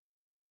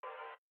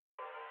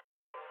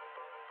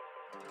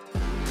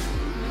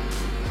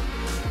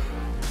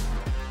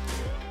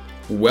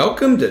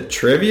Welcome to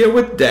Trivia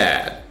with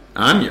Dad.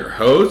 I'm your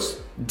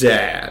host,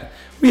 Dad.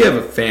 We have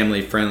a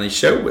family-friendly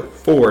show with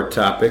 4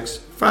 topics,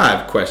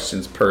 5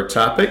 questions per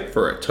topic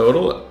for a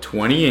total of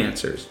 20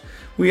 answers.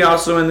 We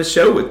also end the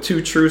show with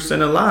 2 truths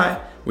and a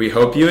lie. We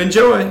hope you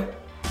enjoy.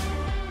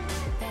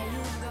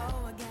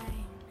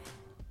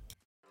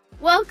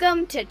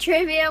 Welcome to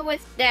Trivia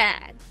with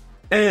Dad.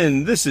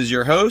 And this is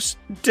your host,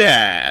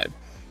 Dad.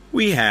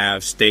 We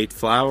have state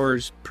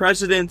flowers,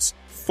 presidents,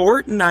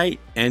 Fortnite,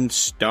 and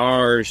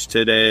stars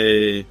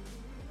today.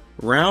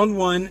 Round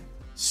 1,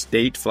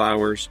 state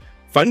flowers.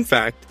 Fun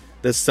fact,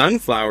 the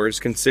sunflower is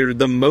considered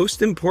the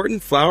most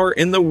important flower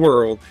in the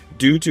world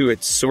due to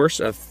its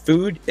source of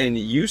food and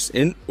use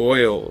in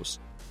oils.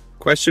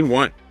 Question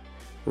 1.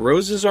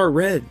 Roses are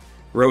red.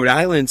 Rhode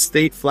Island's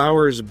state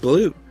flower is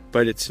blue,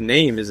 but its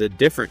name is a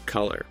different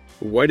color.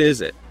 What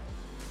is it?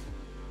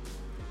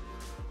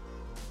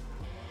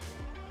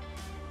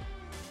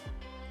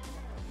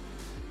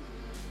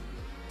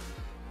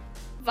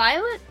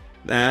 Violet?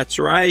 That's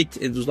right.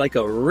 It was like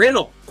a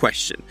riddle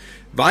question.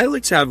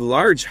 Violets have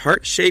large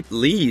heart-shaped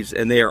leaves,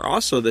 and they are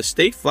also the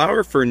state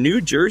flower for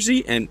New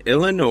Jersey and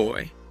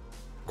Illinois.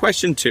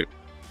 Question 2.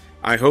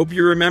 I hope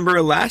you remember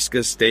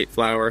Alaska's state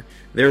flower.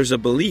 There's a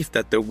belief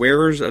that the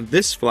wearers of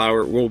this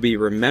flower will be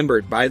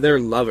remembered by their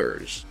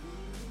lovers.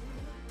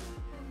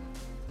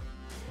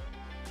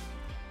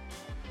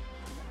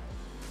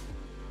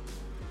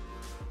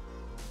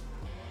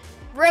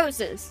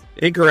 Roses.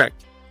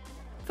 Incorrect.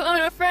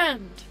 Phone a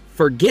friend.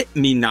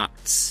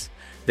 Forget-me-nots.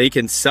 They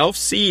can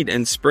self-seed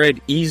and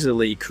spread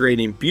easily,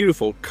 creating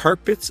beautiful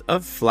carpets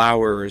of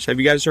flowers. Have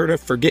you guys heard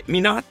of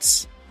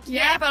forget-me-nots?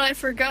 Yeah, but I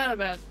forgot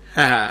about it.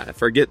 Ha,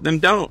 forget them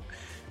don't.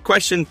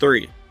 Question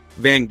 3.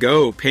 Van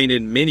Gogh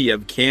painted many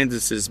of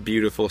Kansas's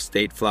beautiful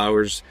state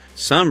flowers,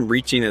 some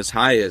reaching as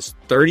high as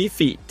 30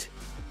 feet.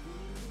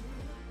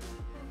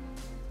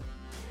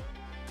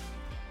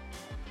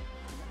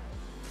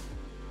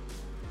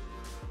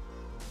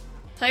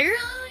 Tiger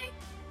Lily?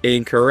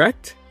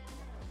 Incorrect.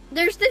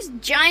 There's this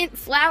giant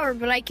flower,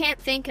 but I can't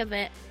think of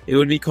it. It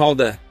would be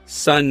called a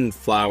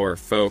sunflower,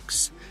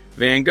 folks.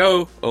 Van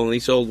Gogh only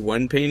sold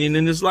 1 painting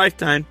in his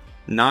lifetime,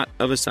 not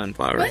of a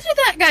sunflower. What did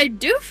that guy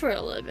do for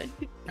a living?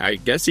 I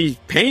guess he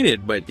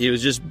painted, but he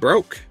was just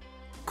broke.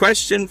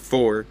 Question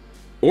 4.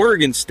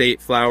 Oregon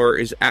state flower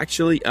is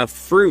actually a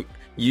fruit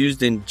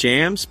used in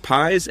jams,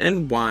 pies,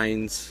 and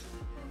wines.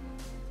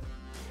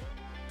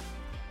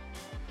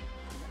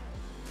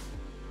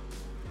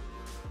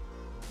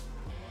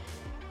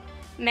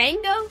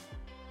 Mango?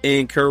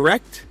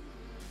 Incorrect.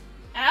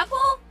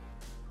 Apple?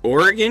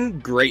 Oregon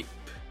grape.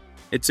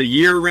 It's a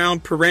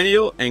year-round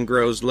perennial and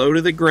grows low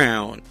to the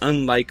ground,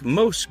 unlike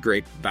most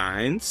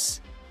grapevines.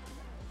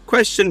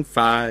 Question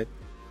 5.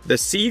 The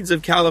seeds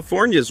of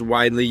California's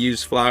widely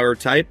used flower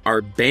type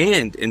are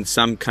banned in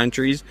some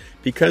countries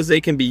because they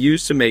can be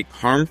used to make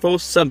harmful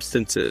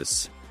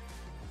substances.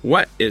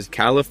 What is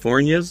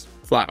California's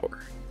flower?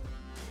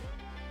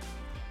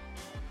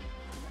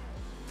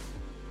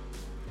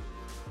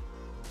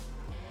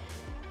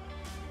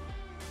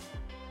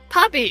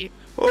 Poppy.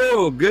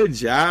 Oh, good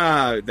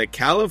job. The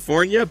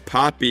California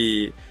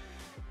poppy.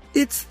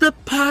 It's the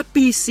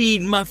poppy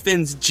seed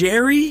muffins,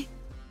 Jerry.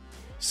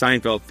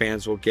 Seinfeld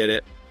fans will get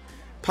it.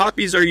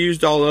 Poppies are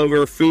used all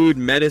over food,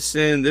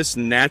 medicine. This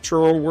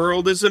natural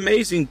world is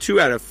amazing. 2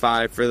 out of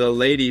 5 for the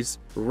ladies.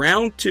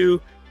 Round 2,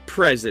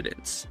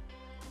 presidents.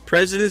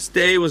 President's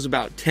Day was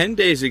about 10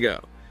 days ago.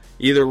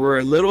 Either we're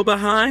a little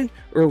behind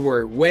or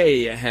we're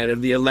way ahead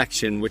of the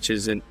election, which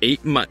is in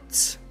 8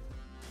 months.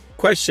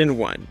 Question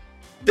 1.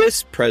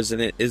 This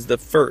president is the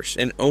first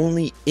and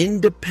only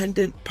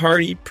independent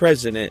party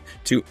president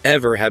to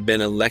ever have been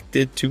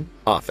elected to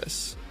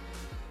office.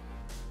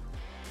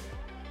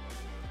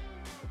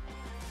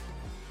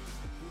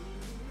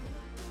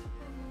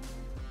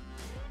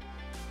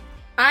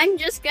 I'm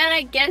just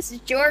gonna guess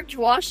George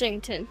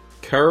Washington.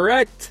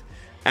 Correct.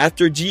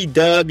 After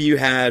G-Dub, you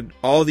had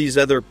all these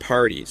other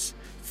parties.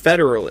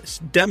 Federalists,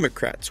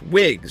 Democrats,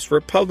 Whigs,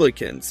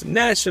 Republicans,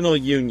 National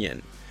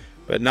Union.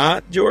 But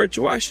not George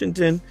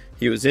Washington.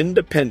 He was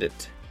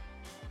independent.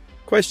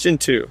 Question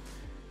 2.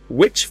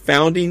 Which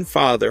founding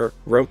father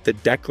wrote the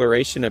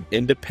Declaration of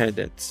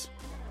Independence?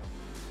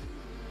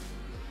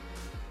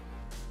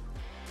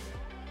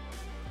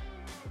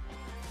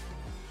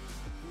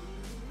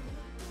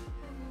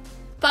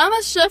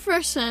 Thomas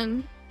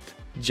Jefferson.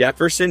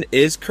 Jefferson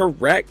is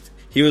correct.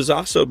 He was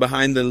also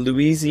behind the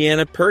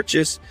Louisiana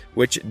Purchase,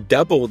 which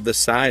doubled the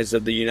size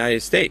of the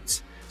United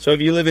States. So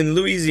if you live in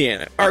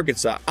Louisiana,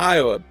 Arkansas,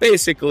 Iowa,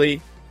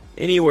 basically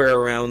anywhere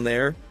around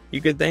there,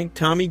 you could thank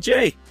Tommy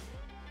J.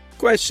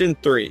 Question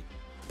 3.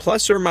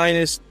 Plus or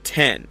minus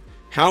 10.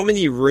 How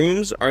many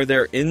rooms are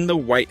there in the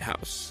White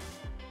House?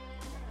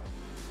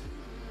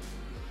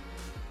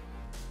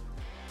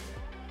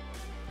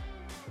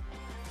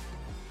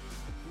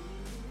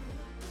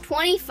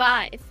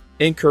 $25.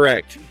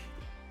 Incorrect.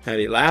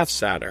 Patty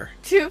laughs at her.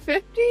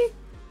 $250.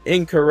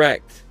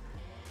 Incorrect.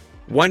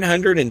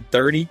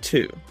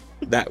 132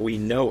 that we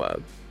know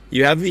of.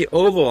 You have the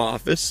Oval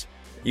Office.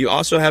 You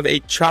also have a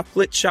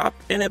chocolate shop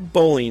and a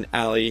bowling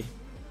alley.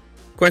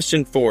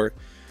 Question 4.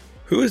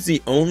 Who is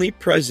the only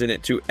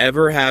president to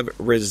ever have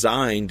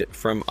resigned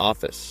from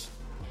office?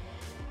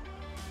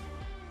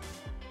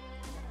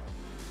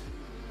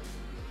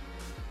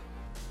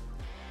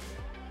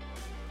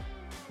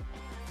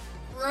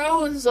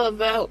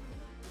 Roosevelt.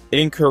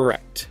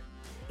 Incorrect.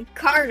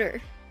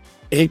 Carter.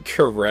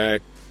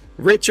 Incorrect.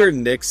 Richard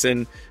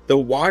Nixon. The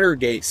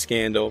Watergate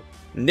scandal.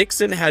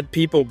 Nixon had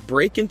people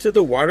break into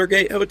the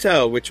Watergate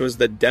Hotel, which was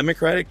the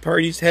Democratic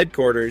Party's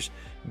headquarters,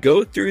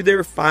 go through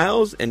their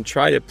files, and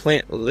try to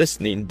plant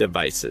listening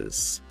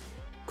devices.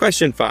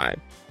 Question 5.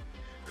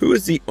 Who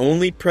is the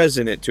only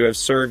president to have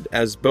served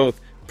as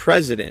both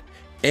president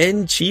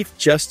and Chief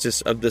Justice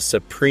of the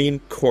Supreme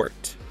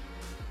Court?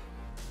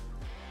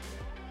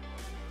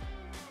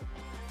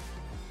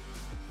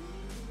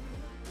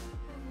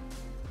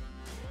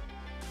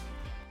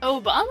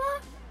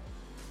 Obama?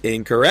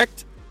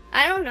 Incorrect.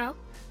 I don't know.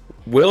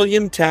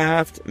 William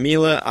Taft.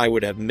 Mila, I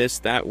would have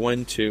missed that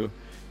one too.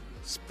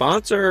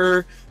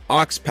 Sponsor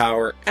Aux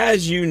Power.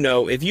 As you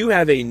know, if you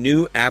have a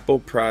new Apple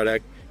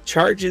product,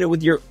 charging it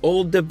with your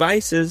old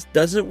devices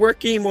doesn't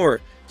work anymore.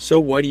 So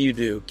what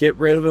do? Get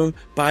rid of them?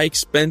 Buy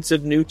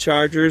expensive new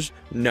chargers?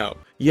 No,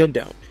 you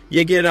don't.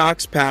 You get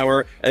aux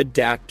power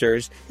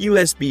adapters,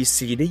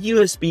 USB-C to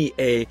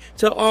USB-A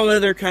to all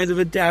other kinds of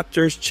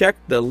adapters. Check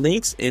the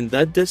links in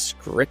the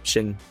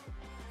description.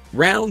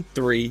 Round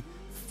 3,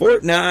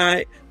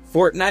 Fortnite.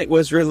 Fortnite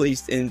was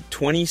released in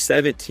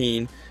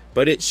 2017,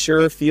 but it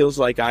sure feels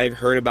like I've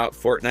heard about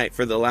Fortnite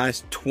for the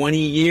last 20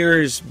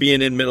 years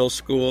being in middle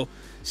school.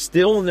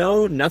 Still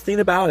know nothing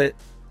about it.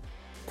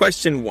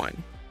 Question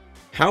 1.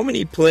 How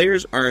many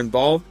players are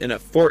involved in a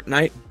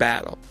Fortnite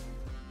battle?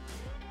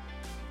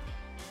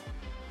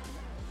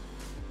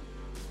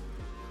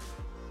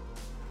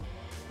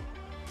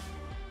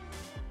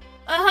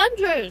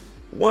 $100.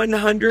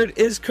 100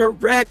 is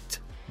correct.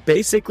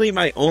 Basically,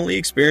 my only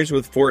experience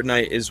with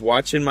Fortnite is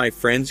watching my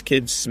friend's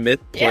kid Smith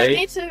play. Yeah,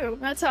 me too.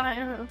 That's how I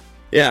know.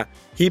 Yeah,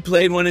 he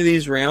played one of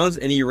these rounds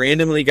and he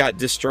randomly got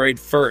destroyed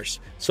first.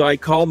 So I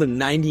called him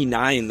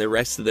 99 the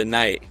rest of the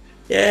night.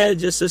 Yeah,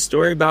 just a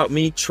story about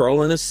me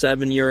trolling a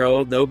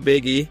 7-year-old, no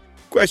biggie.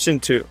 Question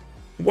 2.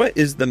 What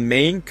is the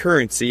main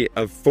currency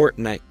of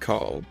Fortnite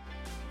called?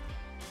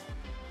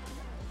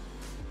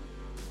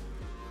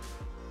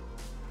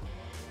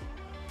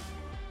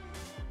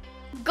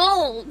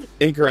 Gold.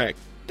 Incorrect.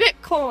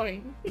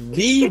 Bitcoin.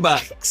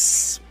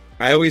 V-Bucks.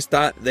 I always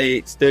thought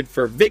they stood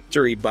for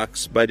Victory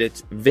Bucks, but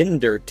it's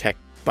Vendor Tech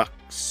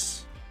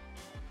Bucks.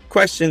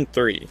 Question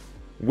 3.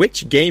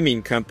 Which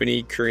gaming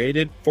company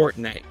created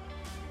Fortnite?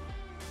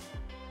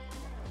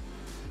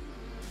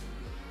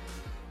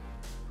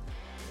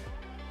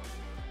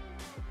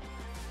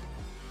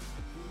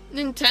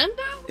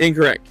 Nintendo?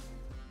 Incorrect.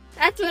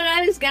 That's what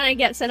I was gonna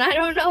guess, and I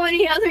don't know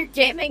any other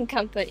gaming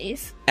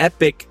companies.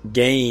 Epic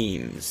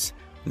Games.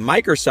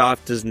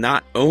 Microsoft does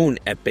not own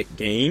Epic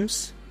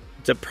Games.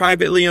 It's a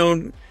privately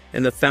owned,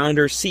 and the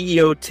founder,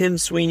 CEO Tim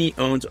Sweeney,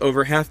 owns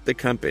over half the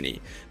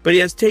company. But he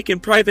has taken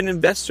private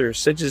investors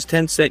such as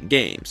Tencent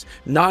Games.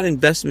 Not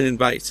investment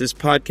advice. This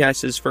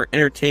podcast is for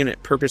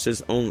entertainment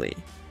purposes only.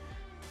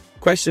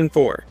 Question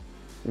 4.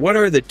 What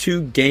are the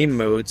 2 game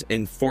modes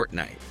in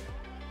Fortnite?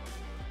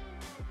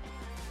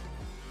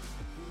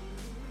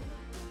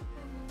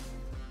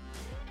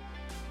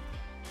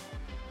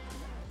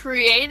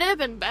 Creative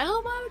and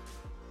battle mode?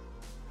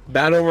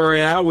 Battle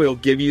Royale will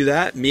give you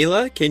that.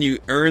 Mila, can you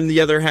earn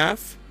the other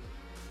half?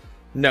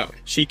 No,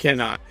 she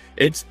cannot.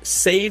 It's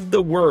Save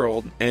the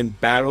World and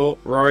Battle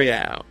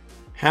Royale.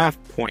 Half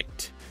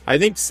point. I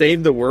think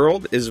Save the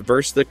World is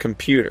versus the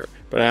computer,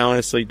 but I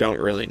honestly don't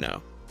really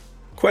know.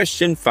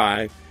 Question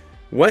 5.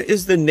 What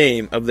is the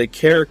name of the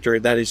character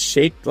that is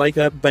shaped like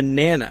a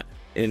banana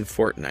in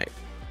Fortnite?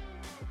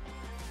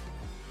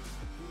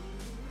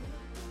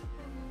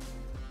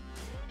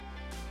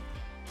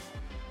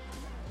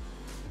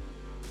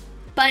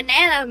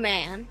 Banana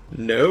Man.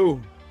 No.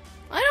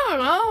 I don't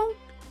know.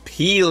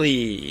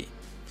 Peely.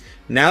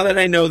 Now that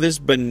I know this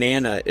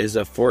banana is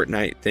a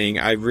Fortnite thing,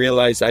 I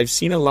realize I've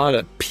seen a lot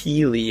of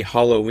Peely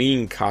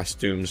Halloween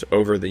costumes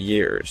over the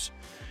years.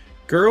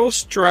 Girls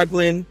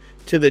struggling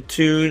to the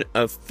tune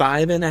of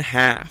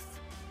 5.5.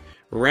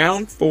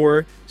 Round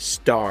 4,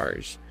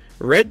 stars.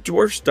 Red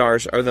dwarf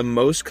stars are the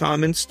most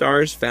common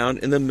stars found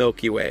in the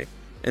Milky Way.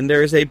 And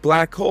there is a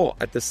black hole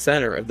at the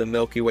center of the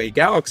Milky Way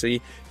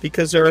galaxy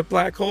because there are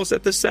black holes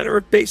at the center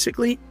of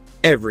basically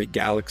every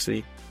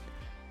galaxy.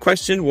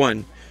 Question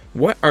 1.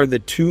 What are the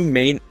 2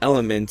 main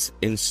elements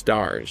in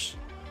stars?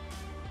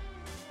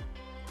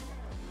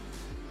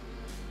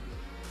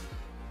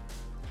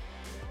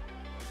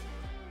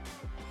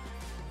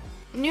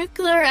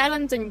 Nuclear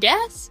atoms and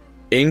gas?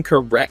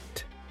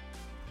 Incorrect.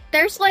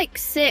 There's like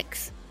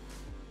 6,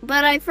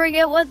 but I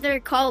forget what they're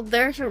called.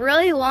 There's a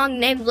really long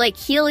name like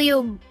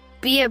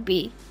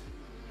heliobiabi.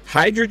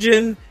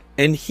 Hydrogen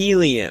and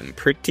helium.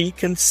 Pretty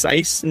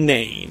concise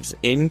names.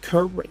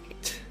 Incorrect.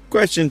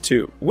 Question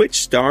 2.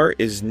 Which star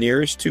is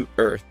nearest to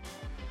Earth?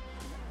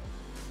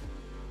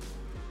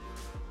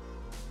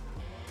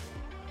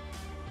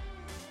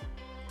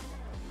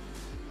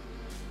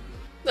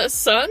 The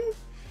sun?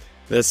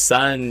 The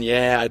sun,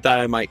 yeah, I thought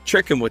I might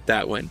trick him with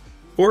that one.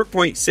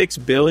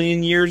 4.6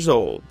 billion years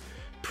old.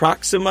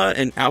 Proxima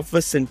and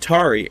Alpha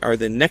Centauri are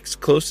the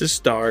next closest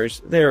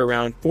stars. They're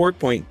around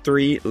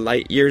 4.3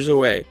 light years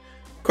away.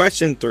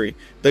 Question 3.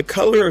 The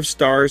color of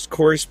stars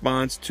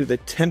corresponds to the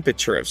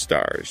temperature of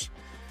stars.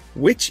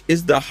 Which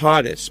is the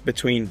hottest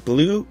between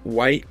blue,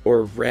 white,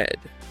 or red?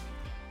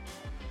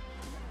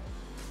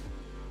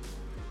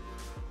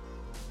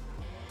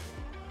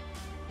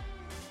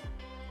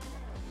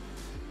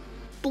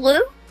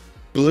 Blue?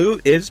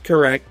 Blue is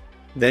correct.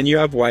 Then you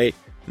have white,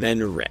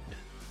 then red.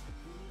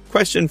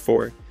 Question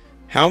 4.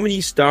 How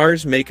many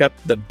stars make up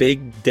the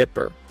Big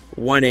Dipper?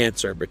 One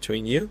answer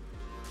between you.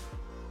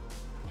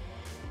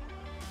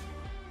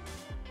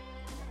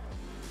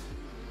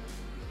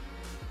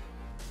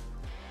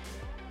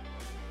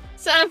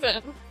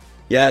 Seven.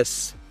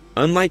 Yes.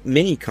 Unlike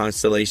many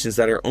constellations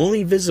that are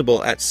only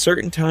visible at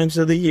certain times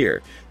of the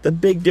year, the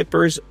Big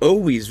Dipper is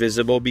always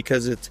visible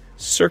because it's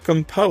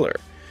circumpolar.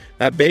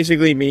 That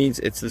basically means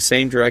it's the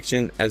same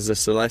direction as the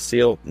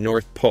celestial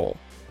North Pole.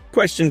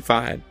 Question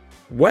 5.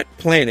 What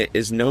planet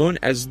is known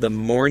as the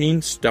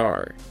morning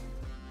star?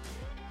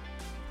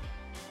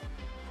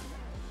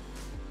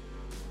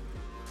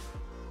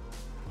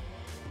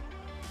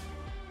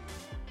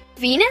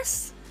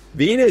 Venus?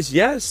 Venus,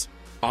 yes.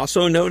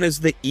 Also known as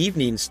the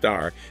evening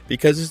star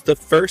because it's the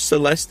first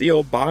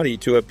celestial body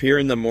to appear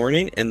in the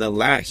morning and the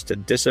last to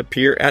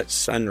disappear at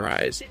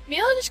sunrise. Did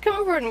Mila just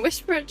come over and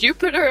whisper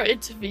Jupiter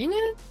into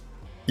Venus?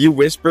 You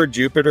whispered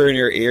Jupiter in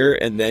your ear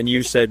and then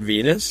you said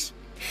Venus?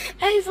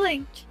 I was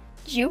like,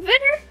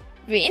 Jupiter?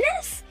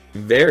 Venus?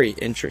 Very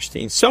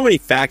interesting. So many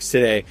facts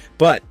today,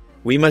 but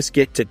we must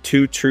get to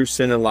 2 truths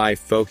and a lie,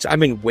 folks. I've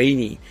been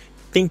waiting,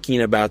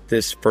 thinking about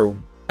this for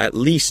at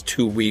least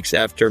 2 weeks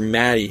after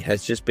Maddie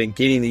has just been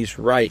getting these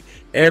right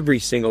every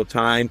single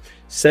time.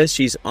 Says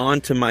she's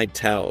on to my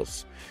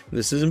tells.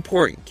 This is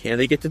important. Can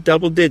they get to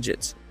double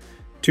digits?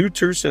 2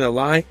 truths and a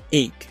lie.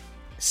 Ink.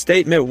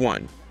 Statement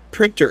 1.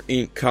 Printer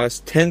ink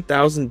costs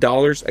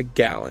 $10,000 a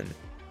gallon.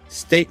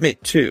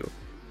 Statement 2.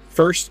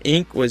 First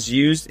ink was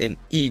used in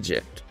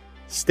Egypt.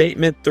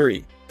 Statement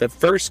 3. The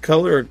first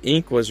color of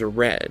ink was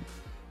red.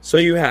 So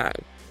you have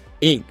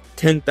ink,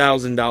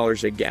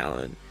 $10,000 a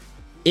gallon.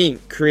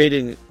 Ink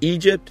created in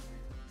Egypt.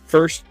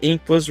 First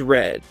ink was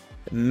red.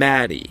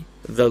 Maddie,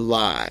 the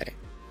lie.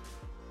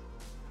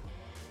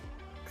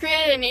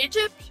 Created in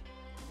Egypt?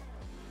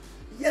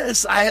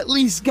 Yes, I at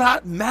least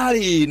got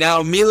Maddie.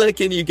 Now, Mila,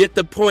 can you get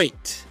the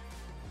point?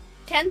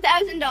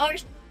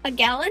 $10,000 a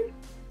gallon?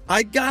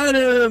 I got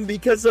him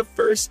because the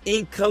first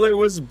ink color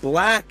was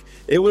black.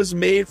 It was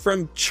made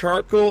from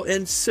charcoal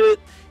and soot.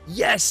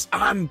 Yes,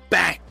 I'm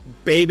back,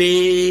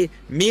 baby.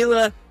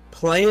 Mila,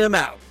 play him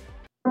out.